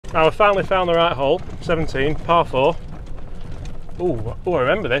Now I finally found the right hole, 17, par 4. Oh, I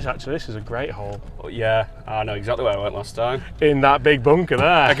remember this actually, this is a great hole. Oh, yeah, I know exactly where I went last time. In that big bunker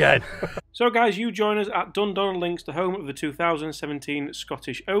there. Again. So guys, you join us at Dundonald Links, the home of the 2017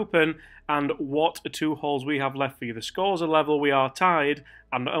 Scottish Open, and what 2 holes we have left for you. The scores are level, we are tied,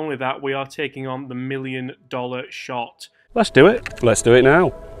 and not only that, we are taking on the $1 million shot. Let's do it. Let's do it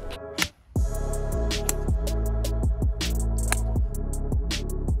now.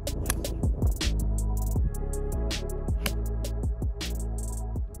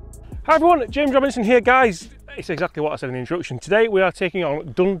 Hi everyone, James Robinson here guys. It's exactly what I said in the introduction. Today we are taking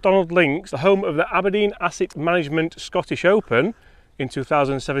on Dundonald Links, the home of the Aberdeen Asset Management Scottish Open in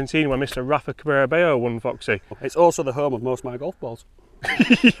 2017 when Mr. Rafa Cabrerra Bello won, Foxy. It's also the home of most of my golf balls.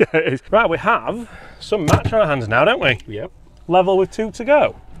 Yeah, it is. Right, we have some match on our hands now, don't we? Yep. Level with 2 to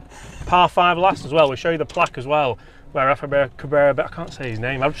go. Par 5 last as well. We'll show you the plaque as well, where Rafa Cabrerra, I can't say his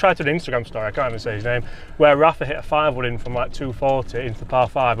name. I've tried to do an Instagram story, I can't even say his name, where Rafa hit a 5-wood in from like 240 into the par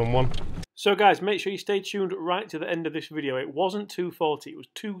 5 and won. So guys, make sure you stay tuned right to the end of this video. It wasn't 240, it was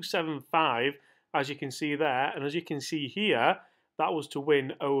 275, as you can see there. And as you can see here, that was to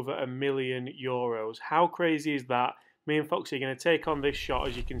win over €1 million. How crazy is that? Me and Foxy are going to take on this shot,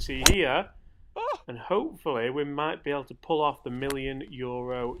 as you can see here. And hopefully we might be able to pull off the €1 million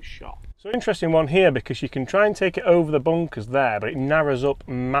shot. So interesting one here, because you can try and take it over the bunkers there, but it narrows up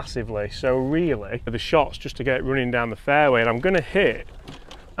massively. So really, the shot's just to get it running down the fairway, and I'm going to hit,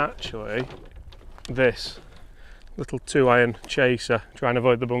 actually, this little 2-iron chaser, try and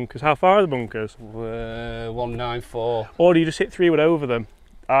avoid the bunkers. How far are the bunkers? 194. Or do you just hit 3-wood over them?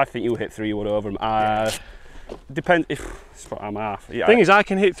 I think you hit 3-wood over them. Depends if I'm half. Yeah. Thing is, I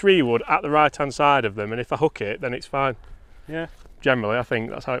can hit 3-wood at the right hand side of them, and if I hook it, then it's fine. Yeah. Generally, I think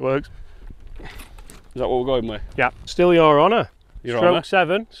that's how it works. Is that what we're going with? Yeah. Still your honour. Your Stroke honour.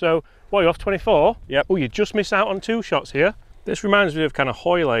 7. So, what are you off 24? Yep. Oh, you just missed out on 2 shots here. This reminds me of kind of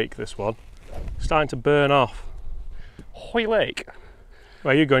Hoy Lake, this one. Starting to burn off. Hoy Lake.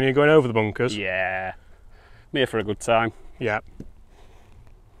 Where are you going? You're going over the bunkers? Yeah. I'm here for a good time. Yeah.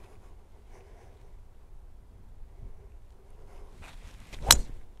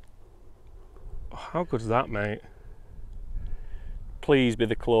 How good's that, mate? Please be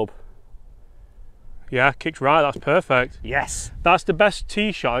the club. Yeah, kicked right, that's perfect. Yes. That's the best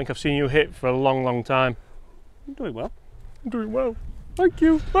tee shot I think I've seen you hit for a long, long time. I'm doing well. I'm doing well. Thank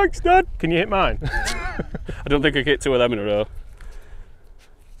you. Thanks, Dad. Can you hit mine? I don't think I hit 2 of them in a row.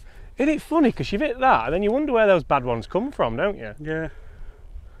 Isn't it funny, because you've hit that and then you wonder where those bad ones come from, don't you? Yeah.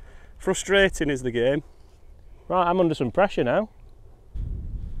 Frustrating is the game. Right, I'm under some pressure now.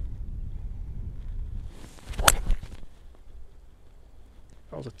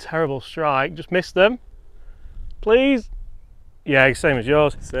 That was a terrible strike. Just missed them. Please. Yeah, same as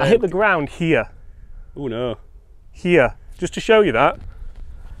yours. Same. I hit the ground here. Oh no. Here. Just to show you that.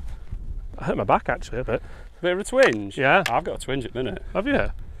 I hurt my back actually a bit. Bit of a twinge? Yeah. I've got a twinge at the minute. Have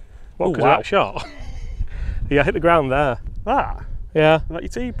you? What, Oh, because wow. of that shot? Yeah, I hit the ground there. That? Yeah. Like your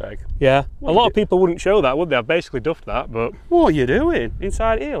tea peg? Yeah. What a lot of people wouldn't show that, would they? I've basically duffed that, but... What are you doing?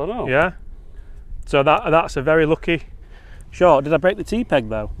 Inside heel, I know. Yeah. So that's a very lucky shot. Did I break the T-peg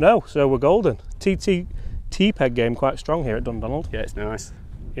though? No, so we're golden. T-peg game quite strong here at Dundonald. Yeah, it's nice.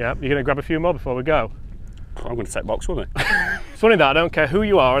 Yeah, you're going to grab a few more before we go? I'm going to take box with me. It's funny that I don't care who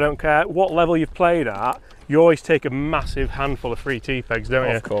you are, I don't care what level you've played at, you always take a massive handful of free T-pegs, don't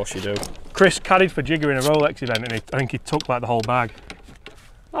you? Of course you do. Chris caddied for Jigger in a Rolex event and I think he took like the whole bag.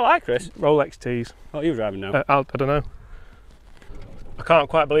 I like Chris. Rolex tees. What are you driving now? I don't know. I can't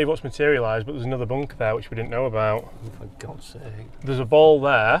quite believe what's materialised, but there's another bunker there which we didn't know about. Oh, for God's sake. There's a ball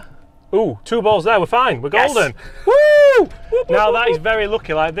there. Ooh, 2 balls there, we're fine, we're golden. Yes. Woo! Now that is very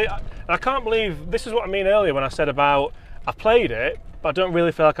lucky. Like, I can't believe, this is what I mean earlier when I said about, I've played it, but I don't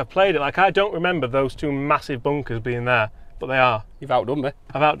really feel like I've played it. Like, I don't remember those 2 massive bunkers being there, but they are. You've outdone me.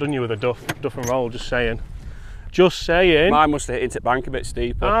 I've outdone you with a duff and roll, just saying. Just saying. Mine must have hit into the bank a bit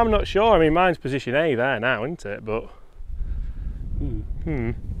steeper. I'm not sure, I mean, mine's position A there now, isn't it? But,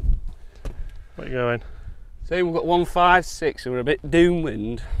 Where are you going? See, we've got 156, so we're a bit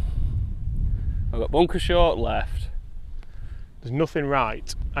downwind. I've got bunker short left. There's nothing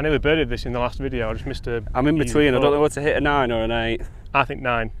right. I nearly birdied this in the last video, I just missed a... I'm in between, I don't know whether to hit a 9 or an 8. I think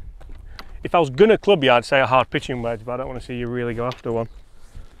 9. If I was gonna club you, I'd say a hard pitching wedge, but I don't want to see you really go after one.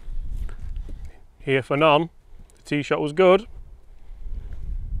 Here for none. The tee shot was good.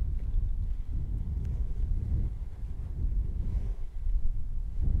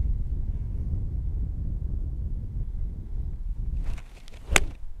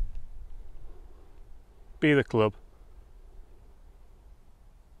 Be the club.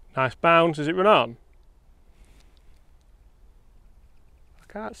 Nice bounce. Does it run on?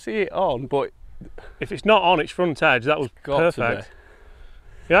 I can't see it on, but if it's not on its front edge, that was perfect.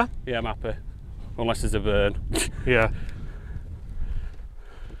 Yeah? Yeah, I'm happy. Unless there's a burn. Yeah.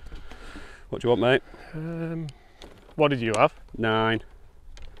 What do you want, mate? What did you have? 9.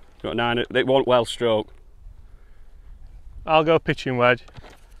 Got 9. It won't well stroke. I'll go pitching wedge.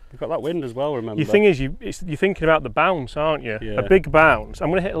 You've got that wind as well, remember? Your thing is, you're thinking about the bounce, aren't you? Yeah. A big bounce. I'm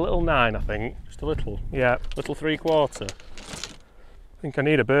going to hit a little 9, I think. Just a little? Yeah. Little 3/4? I think I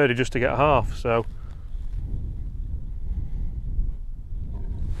need a birdie just to get half, so.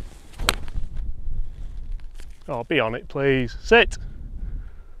 Oh, be on it, please. Sit.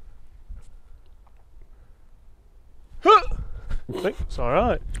 It's all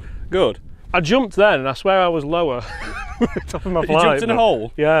right. Good. I jumped then, and I swear I was lower. Top of my flight. You jumped in a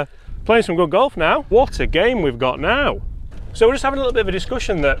hole? Yeah. Playing some good golf now. What a game we've got now. So we're just having a little bit of a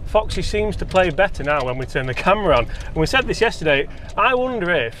discussion that Foxy seems to play better now when we turn the camera on. And we said this yesterday, I wonder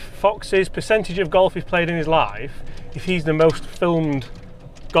if Foxy's percentage of golf he's played in his life, if he's the most filmed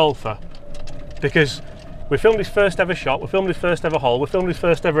golfer. Because we filmed his first ever shot, we filmed his first ever hole, we filmed his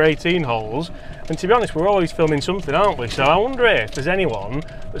first ever 18 holes, and to be honest, we're always filming something, aren't we? So I wonder if there's anyone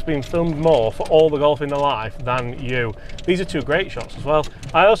that's been filmed more for all the golf in their life than you. These are 2 great shots as well.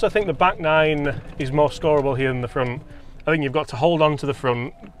 I also think the back 9 is more scoreable here than the front. I think you've got to hold on to the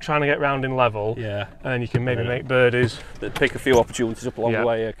front, trying to get round in level, yeah, and then you can maybe make birdies. Pick a few opportunities up along the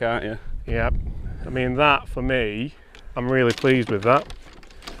way here, can't you? Yeah. I mean, that for me, I'm really pleased with that.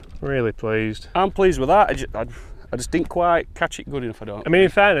 Really pleased. I'm pleased with that. I just didn't quite catch it good enough, I don't. I mean, in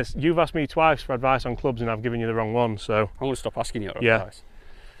fairness, you've asked me twice for advice on clubs and I've given you the wrong one, so. I'm going to stop asking you your advice.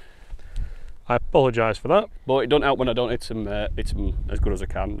 I apologise for that. But it don't help when I don't hit them as good as I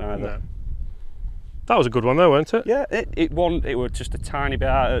can either. No. That was a good one though, weren't it? Yeah, it was just a tiny bit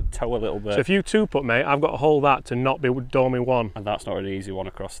out of toe a little bit. So if you 2-putt, mate, I've got to hold that to not be Dormy 1. And that's not an easy one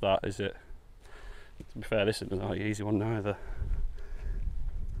across that, is it? To be fair, this isn't an easy one neither.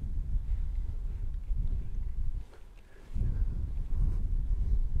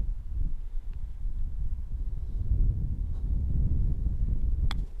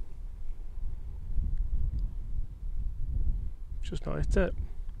 Just not hit it.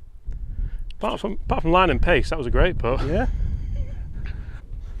 Apart from line and pace, that was a great putt. Yeah.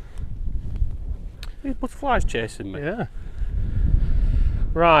 These butterflies chasing me. Yeah.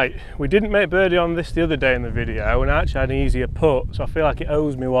 Right, we didn't make birdie on this the other day in the video, and I actually had an easier putt, so I feel like it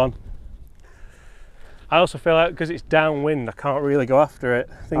owes me one. I also feel like because it's downwind, I can't really go after it.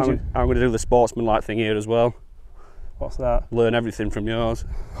 I'm going to do the sportsman-like thing here as well. What's that? Learn everything from yours.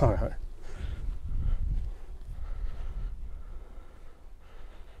 All right.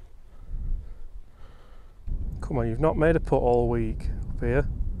 Come on, you've not made a putt all week up here.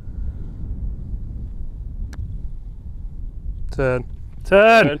 Turn.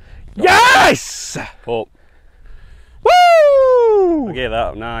 Turn. Yes! Putt. Woo! I gave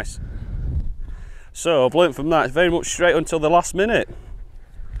that nice. So I've learnt from that, it's very much straight until the last minute.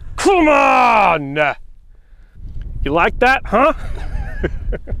 Come on! You like that, huh?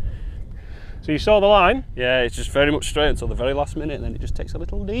 So you saw the line? Yeah, it's just very much straight until the very last minute, and then it just takes a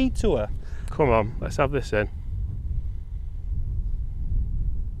little detour. Come on, let's have this in.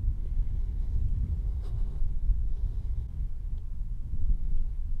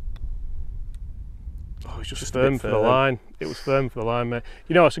 It's just firm for the line. It was firm for the line, mate.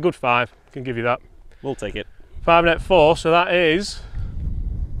 You know, it's a good 5. I can give you that. We'll take it. 5 net 4, so that is.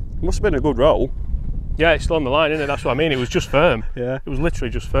 It must have been a good roll. Yeah, it's still on the line, isn't it? That's what I mean. It was just firm. Yeah. It was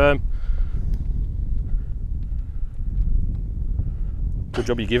literally just firm. Good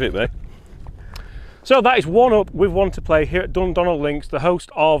job you give it, mate. So that is 1 up with 1 to play here at Dundonald Links, the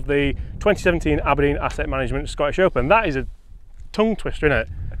host of the 2017 Aberdeen Asset Management Scottish Open. That is a tongue twister, isn't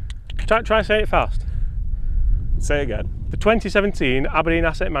it? Try say it fast. Say it again. The 2017 Aberdeen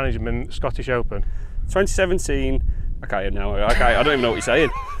Asset Management Scottish Open. 2017. I can't even know. I don't even know what you're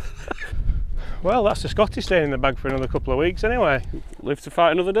saying. Well, that's the Scottish staying in the bag for another couple of weeks anyway. Live to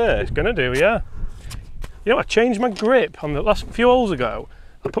fight another day. It's gonna do, yeah. You know, I changed my grip on the last few holes ago.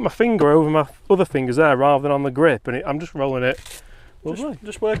 I put my finger over my other fingers there rather than on the grip, and I'm just rolling it. Lovely.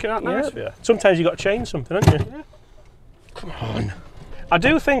 Just working out nice for you. Sometimes you got to change something, haven't you? Yeah. Come on. I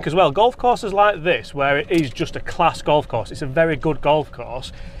do think as well, golf courses like this, where it is just a class golf course, it's a very good golf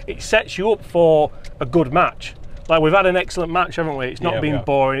course, it sets you up for a good match. Like, we've had an excellent match, haven't we? It's not been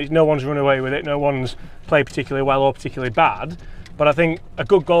boring, no one's run away with it, no one's played particularly well or particularly bad, but I think a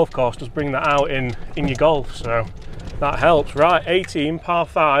good golf course does bring that out in your golf, so that helps. Right, 18, par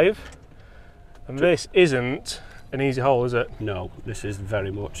 5, and this isn't an easy hole, is it? No, this is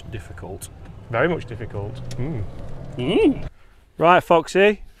very much difficult. Very much difficult. Right,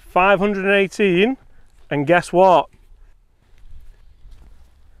 Foxy, 518, and guess what?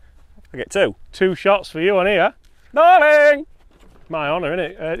 I get 2. 2 shots for you on here. Darling! My honour,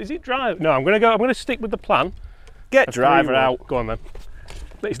 innit? Is it drive? No, I'm gonna stick with the plan. Get driver out. Go on then.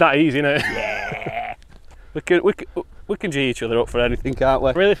 It's that easy, isn't it? Yeah. we can G each other up for anything, can't we?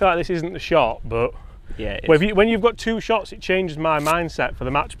 I really feel like this isn't the shot, but yeah, it well, is. when you've got 2 shots, it changes my mindset for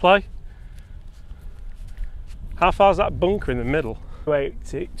the match play. How far's that bunker in the middle?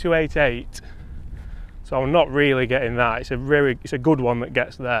 288. So I'm not really getting that. It's a good one that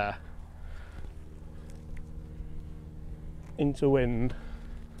gets there. Into wind.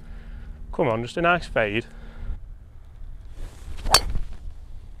 Come on, just a nice fade.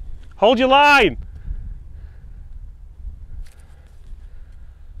 Hold your line!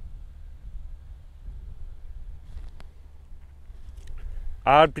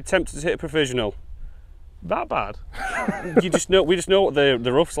 I'd be tempted to hit a provisional. That bad? We just know what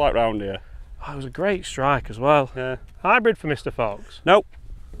the rough's like round here. Oh, it was a great strike as well. Yeah. Hybrid for Mr. Fox. Nope.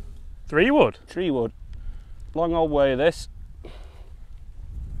 3 wood. 3 wood. Long old way this.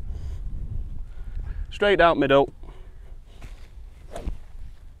 Straight out middle.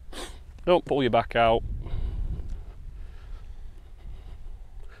 Don't pull your back out.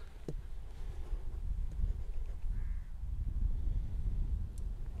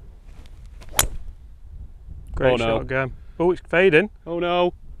 Great shot again. Oh, it's fading. Oh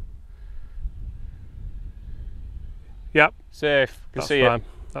no. Yep. Safe. Can That's see fine. it.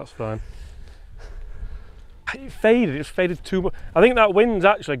 That's fine. It faded. It just faded too much. I think that wind's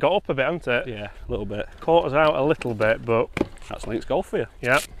actually got up a bit, hasn't it? Yeah, a little bit. Caught us out a little bit, but that's Link's golf for you.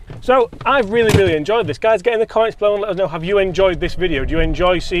 Yeah. So I've really enjoyed this. Guys, get in the comments below and let us know, have you enjoyed this video? Do you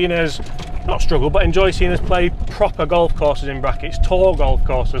enjoy seeing us, not struggle, but enjoy seeing us play proper golf courses in brackets, tour golf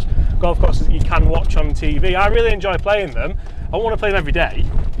courses that you can watch on TV? I really enjoy playing them. I want to play them every day.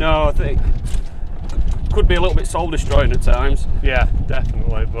 No, I think could be a little bit soul destroying at times. Yeah,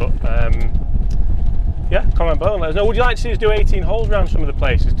 definitely, but yeah, comment below and let us know. Would you like to see us do 18 holes around some of the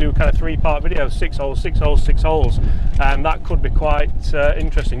places? Do kind of 3-part videos, 6 holes, 6 holes, 6 holes. And that could be quite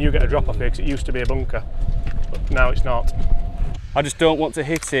interesting. You get a drop off here because it used to be a bunker, but now it's not. I just don't want to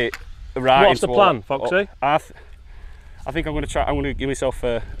hit it right. What's the plan, Foxy? I think I'm going to give myself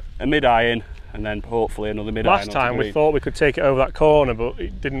a mid-iron and then hopefully another mid-iron. Last time we thought we could take it over that corner, but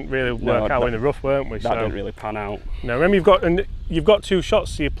it didn't really work out in the rough, weren't we? That didn't really pan out. No, remember you've got 2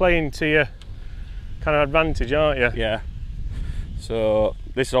 shots, so you're playing to your kind of advantage, aren't you? Yeah. So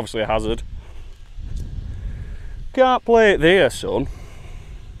this is obviously a hazard. Can't play it there, son.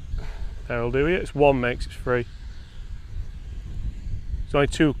 There'll do it. It's 1 makes it free. It's only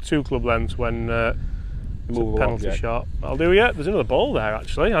two club lengths when it's a penalty shot. I'll do it. There's another ball there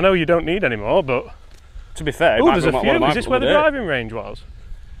actually. I know you don't need any more, but to be fair, there's a few. Is this where the driving range was?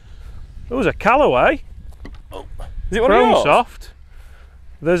 There was a Callaway. Oh. Is it one Chrome of yours? soft.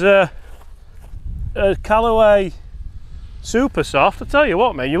 There's a Callaway Super Soft. I tell you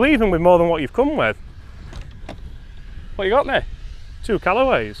what, mate, you're leaving with more than what you've come with. What you got me? 2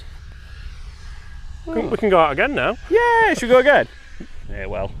 Callaways. Oh. We can go out again now. Yeah, should we go again? Yeah,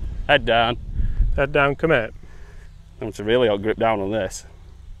 well, head down. Head down, commit. I want to really grip down on this.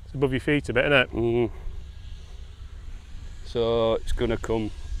 It's above your feet a bit, isn't it? So it's going to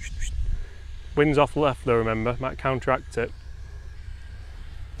come. Wind's off left though, remember, might counteract it.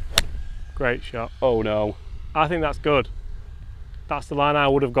 Great shot. Oh no. I think that's good. That's the line I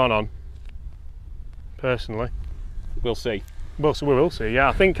would have gone on, personally. We'll see. Well, so we will see, yeah.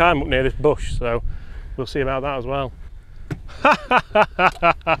 I think I'm up near this bush, so we'll see about that as well.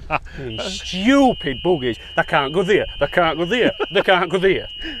 Stupid buggies. They can't go there, they can't go there, they can't go there.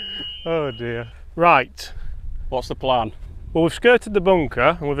 Oh dear. Right. What's the plan? Well, we've skirted the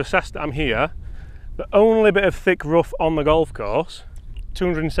bunker and we've assessed that I'm here. The only bit of thick rough on the golf course,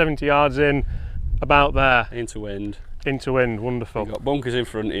 270 yards in, about there. Into wind. Into wind, wonderful. We've got bunkers in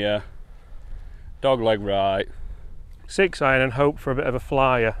front here, dog leg right. 6 iron and hope for a bit of a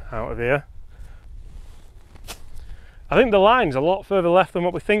flyer out of here. I think the line's a lot further left than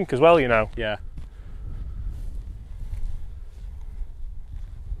what we think as well, you know. Yeah.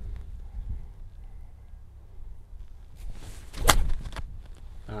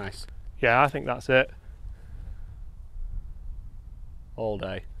 Nice. Yeah, I think that's it. All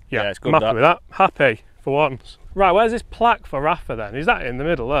day. Yeah, it's good. I'm happy with that. Happy for once. Right, where's this plaque for Rafa then? Is that in the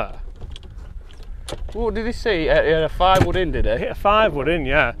middle there? What did he see? He had a 5 wood in, did he? Hit a 5 wood in,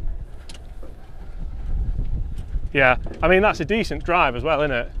 yeah. Yeah, I mean that's a decent drive as well,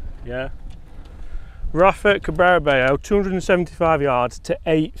 isn't it? Yeah. Rafa Cabrerra Bello, 275 yards to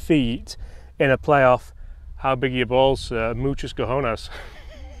 8 feet in a playoff. How big are your balls, sir? Muchos cojones.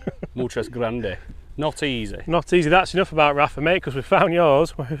 Muchas grande. Not easy. Not easy. That's enough about Rafa, mate, because we found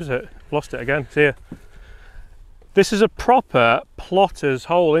yours. Where is it? Lost it again. It's here. This is a proper plotter's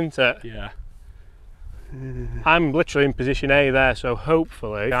hole, isn't it? Yeah. I'm literally in position A there, so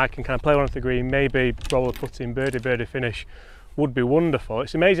hopefully I can kind of play one off the green, maybe roll a putt in, birdie finish would be wonderful.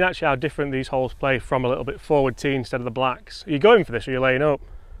 It's amazing actually how different these holes play from a little bit forward tee instead of the blacks. Are you going for this or are you laying up?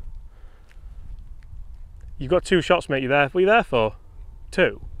 You've got 2 shots, mate. You there? What are you there for?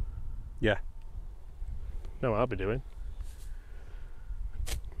 2? Yeah. No, I'll be doing.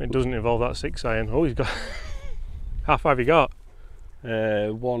 It doesn't involve that 6 iron. Oh, he's got... How far have you got?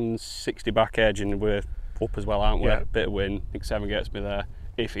 160 back edge, and we're up as well, aren't we? Yeah. Bit of wind. I think 7 gets me there.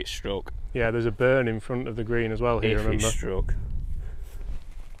 If it's struck. Yeah, there's a burn in front of the green as well here, If remember? it's struck.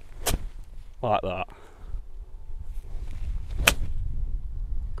 Like that.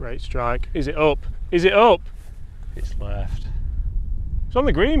 Great strike. Is it up? Is it up? It's left. It's on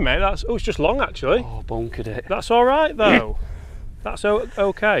the green, mate. That's... Oh, it's just long, actually. Oh, bunkered it. That's all right, though. That's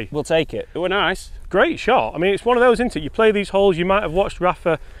okay. We'll take it. It were nice. Great shot. I mean, it's one of those, isn't it? You play these holes, you might have watched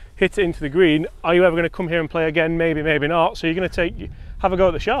Rafa hit it into the green. Are you ever going to come here and play again? Maybe, maybe not. So you're going to have a go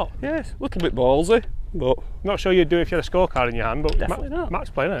at the shot. Yes, a little bit ballsy, but... Not sure you'd do if you had a scorecard in your hand, but Definitely not. Matt's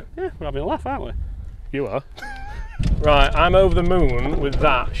playing it. Yeah, we're having a laugh, aren't we? You are. Right, I'm over the moon with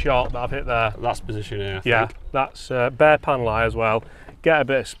that shot that I've hit there. That's position A, I think. Yeah, that's bare pan lie as well. Get a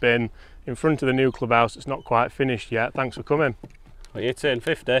bit of spin in front of the new clubhouse. It's not quite finished yet. Thanks for coming. What are you saying,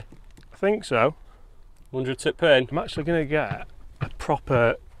 50? I think so. 100 tip pin? I'm actually going to get a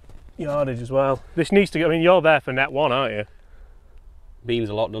proper yardage as well. This needs to get, I mean, you're there for net 1, aren't you? Means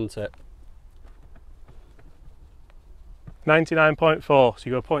a lot, doesn't it? 99.4, so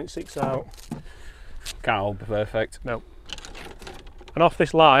you go 0.6 out. Can't all be perfect. No. And off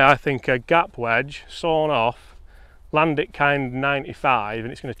this lie, I think a gap wedge, sawn off, land it kind 95,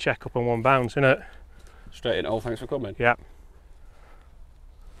 and it's going to check up on 1 bounce, isn't it? Straight in all, thanks for coming. Yeah.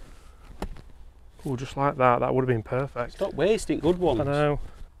 Oh, just like that. That would have been perfect. Stop wasting good ones. I know.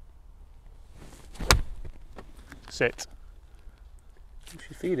 Sit.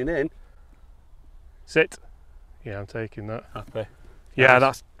 She's feeding in. Sit. Yeah, I'm taking that. Happy. Yeah, Nice.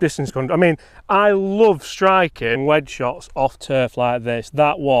 that's distance control. I mean, I love striking wedge shots off turf like this.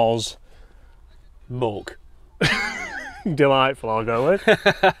 That was Muck. delightful, I'll go with.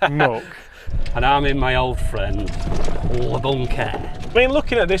 Muck. And I'm in my old friend, Le Bunker. I mean,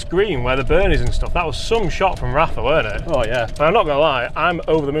 looking at this green where the burn is and stuff, that was some shot from Rafa, weren't it? Oh yeah. And I'm not going to lie, I'm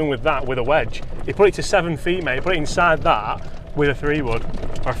over the moon with that with a wedge. He put it to 7 feet, mate. He put it inside that with a 3 wood.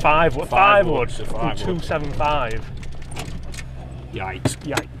 Or a 5 wood. 5 wood. It's a 5 wood. 275. Yikes.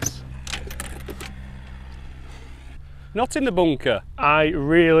 Yikes. Not in the bunker. I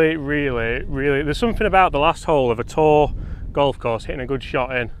really, there's something about the last hole of a tour golf course hitting a good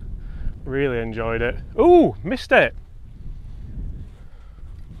shot in. Really enjoyed it. Ooh, missed it.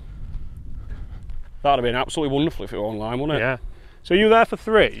 That'd have been absolutely wonderful if it were online, wouldn't it? Yeah. So you there for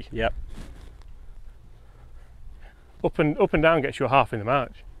 3? Yep. Up and down gets you a half in the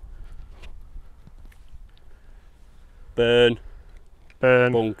match. Burn.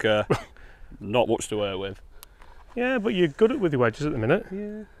 Burn. Bunker. Not much to work with. Yeah, but you're good with your wedges at the minute.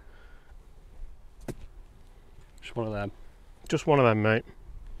 Yeah. Just one of them. Just one of them, mate.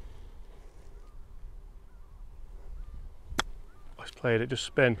 Let's play it. Just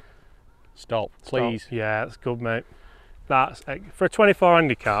spin. Stop, please. Stop. Yeah, that's good, mate. That's for a 24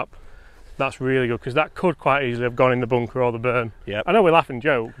 handicap. That's really good because that could quite easily have gone in the bunker or the burn. Yep. I know we laugh and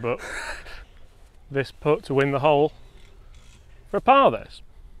joke, but this putt to win the hole for a par. This.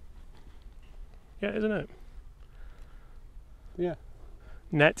 Yeah, isn't it? Yeah.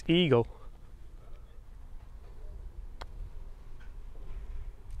 Net eagle.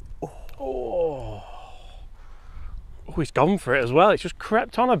 Oh, he's gone for it as well. It's just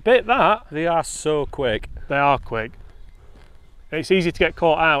crept on a bit, that. They are so quick. They are quick. It's easy to get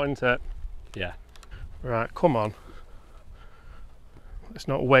caught out, isn't it? Yeah. Right, come on. Let's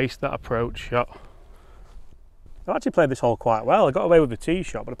not waste that approach shot. I actually played this hole quite well. I got away with the tee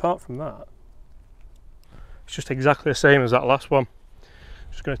shot, but apart from that, it's just exactly the same as that last one.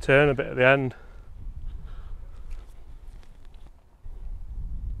 Just going to turn a bit at the end.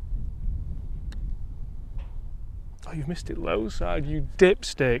 Oh, you've missed it low side, you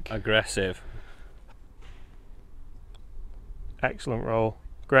dipstick. Aggressive. Excellent roll.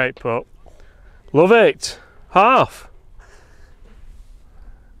 Great putt. Love it. Half.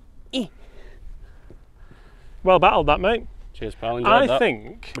 Well battled that, mate. Cheers, pal. Enjoyed that. I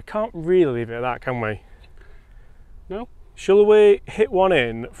think we can't really leave it at that, can we? No? Shall we hit one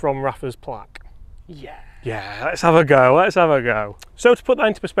in from Rafa's plaque? Yeah. Yeah, let's have a go, let's have a go. So to put that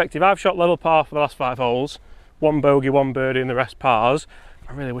into perspective, I've shot level par for the last 5 holes. 1 bogey, 1 birdie and the rest pars.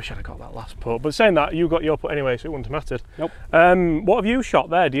 I really wish I'd have got that last putt. But saying that, you got your putt anyway, so it wouldn't have mattered. Nope. What have you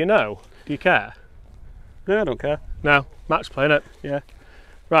shot there, do you know? Do you care? No, I don't care. No, Max playing it. Yeah.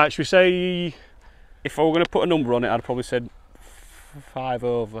 Right, should we say... If I were going to put a number on it, I'd probably said 5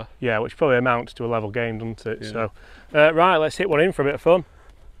 over. Yeah, which probably amounts to a level game, doesn't it? Yeah. So, right, let's hit one in for a bit of fun.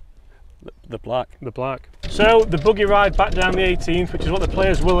 The plaque. The plaque. So, the buggy ride back down the 18th, which is what the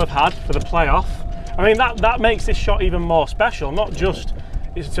players will have had for the playoff. I mean, that makes this shot even more special. Not just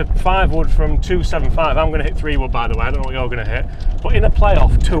it's a 5 wood from 275. I'm going to hit 3 wood, by the way. I don't know what you're going to hit. But in a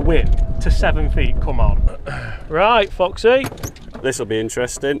playoff, to win to 7 feet, come on. Right, Foxy. This will be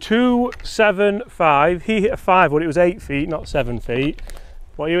interesting. 275. He hit a 5 wood. It was 8 feet, not 7 feet.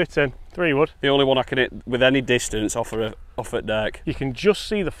 What are you hitting? 3 wood. The only one I can hit with any distance off at deck. You can just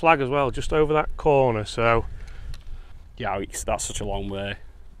see the flag as well, just over that corner. So, yeah, that's such a long way.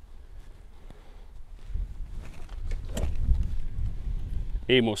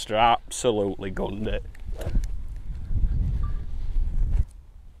 He must have absolutely gunned it.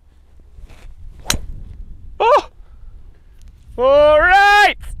 oh, All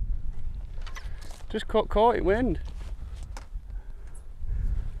right. Just caught it wind.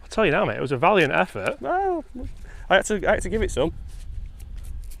 I'll tell you now, mate. It was a valiant effort. Well, I had to give it some.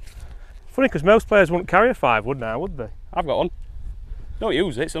 Funny, because most players wouldn't carry a 5 wood now, would they? I've got one. Don't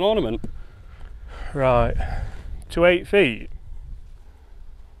use it. It's an ornament. Right. To 8 feet.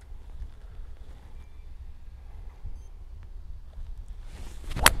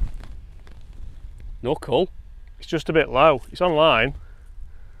 Knuckle. It's just a bit low. It's on line.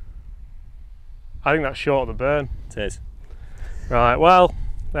 I think that's short of the burn. It is. Right, well,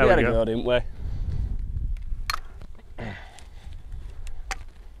 there we had a go. go, didn't we?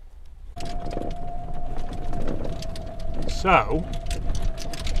 So,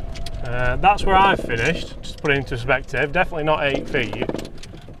 that's where I've finished. Just to put it into perspective. Definitely not 8 feet.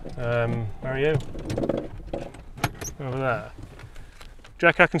 Where are you? Over there. Do you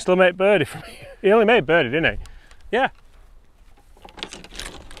reckon I can still make birdie from here? He only made birdie, didn't he? Yeah.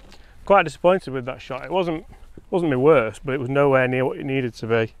 Quite disappointed with that shot. It wasn't my worst, but it was nowhere near what it needed to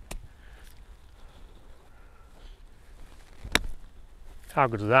be. How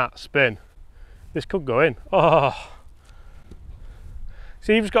good is that? Spin. This could go in. Oh.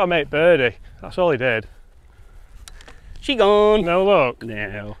 See, you've just got to make birdie. That's all he did. She gone. No luck.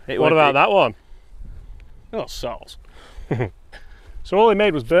 No. What about that one? Oh, sauce. So all he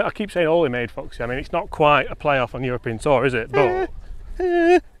made was birdie. I keep saying all he made, Foxy. I mean, it's not quite a playoff on European Tour, is it? But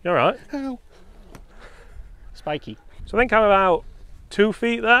you're right. Spiky. So I think I'm about 2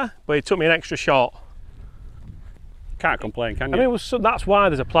 feet there, but he took me an extra shot. Can't complain, can you? I mean, that's why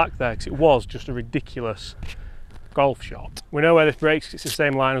there's a plaque there, because it was just a ridiculous golf shot. We know where this breaks. It's the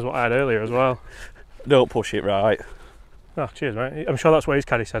same line as what I had earlier as well. Don't push it right. Oh, cheers, mate. I'm sure that's what his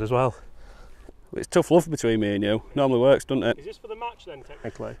caddy said as well. It's tough love between me and you. Normally works, doesn't it? Is this for the match then,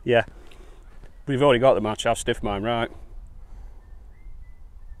 technically? Yeah. We've already got the match. I've stiffed mine right.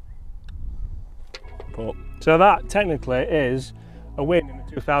 But So that technically is a win in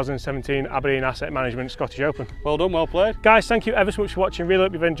the 2017 Aberdeen Asset Management Scottish Open. well done, well played. Guys, thank you ever so much for watching. Really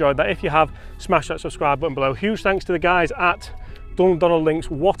hope you've enjoyed that. If you have, smash that subscribe button below. Huge thanks to the guys at Donald Links.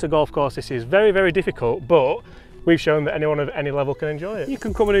 What a golf course this is. Very, very difficult, but we've shown that anyone of any level can enjoy it. You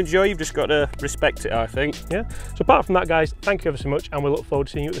can come and enjoy. You've just got to respect it, I think. Yeah. So apart from that, guys, thank you ever so much, and we look forward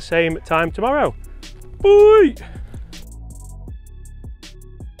to seeing you at the same time tomorrow. Bye!